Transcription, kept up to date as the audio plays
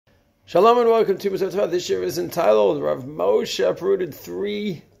Shalom and welcome to Moshe Torah. This year is entitled Rav Moshe uprooted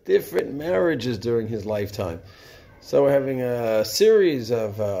 3 different marriages during his lifetime. So we're having a series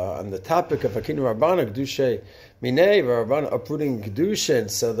of on the topic of Akinu Rabbana Kedushay Minei Rabbana uprooting Kedushin.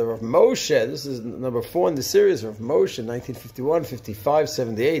 So the Rav Moshe, this is number 4 in the series. Rav Moshe, 1951, 55,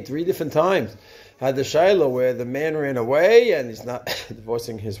 78, 3 different times had the Shiloh where the man ran away and he's not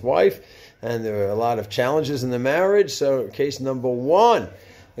divorcing his wife, and there were a lot of challenges in the marriage. So case number 1.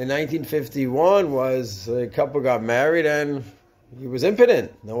 In 1951 was a couple got married and he was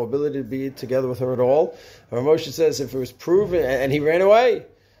impotent, no ability to be together with her at all. Rav Moshe says if it was proven, and he ran away,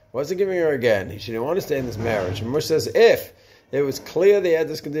 wasn't giving her again, she didn't want to stay in this marriage. Rav Moshe says if it was clear they had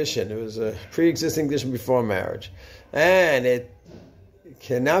this condition, it was a pre-existing condition before marriage, and it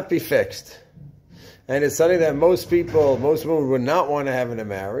cannot be fixed, and it's something that most women would not want to have in a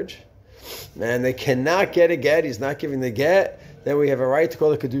marriage, and they cannot get a get, he's not giving the get, then we have a right to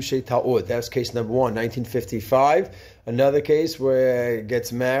call it Kedushay Ta'ud. That's case number 1, 1955. Another case where he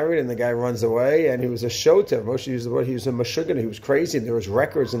gets married and the guy runs away and he was a shota. Moshe used the word, he was a mashugana, he was crazy. There was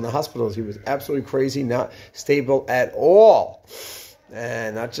records in the hospitals. He was absolutely crazy, not stable at all.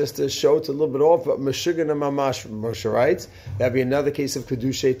 And not just a shota, a little bit off, but mashugana mamash, Moshe writes. That'd be another case of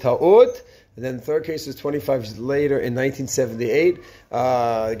Kedushay Ta'ud. And then the third case is 25 years later in 1978.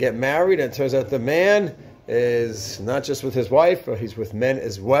 Get married and it turns out the man is not just with his wife, but he's with men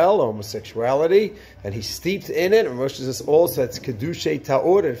as well, homosexuality, and he's steeped in it. And Moshe says also that's Kedushay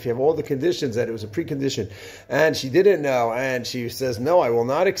Ta'ud, if you have all the conditions, that it was a precondition, and she didn't know, and she says, no, I will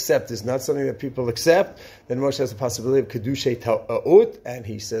not accept this, not something that people accept, then Moshe has the possibility of Kedushay Ta'ud, and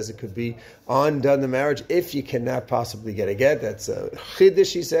he says it could be undone the marriage if you cannot possibly get a get. That's a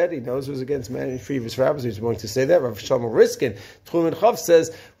chiddush, he said. He knows it was against many previous rabbis. He was willing to say that. Rav Shlomo Riskin, Tchum and Chav,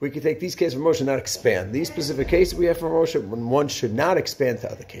 says we could take these cases from Moshe and not expand. These specific cases we have from Moshe when one should not expand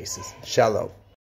to other cases. Shalom.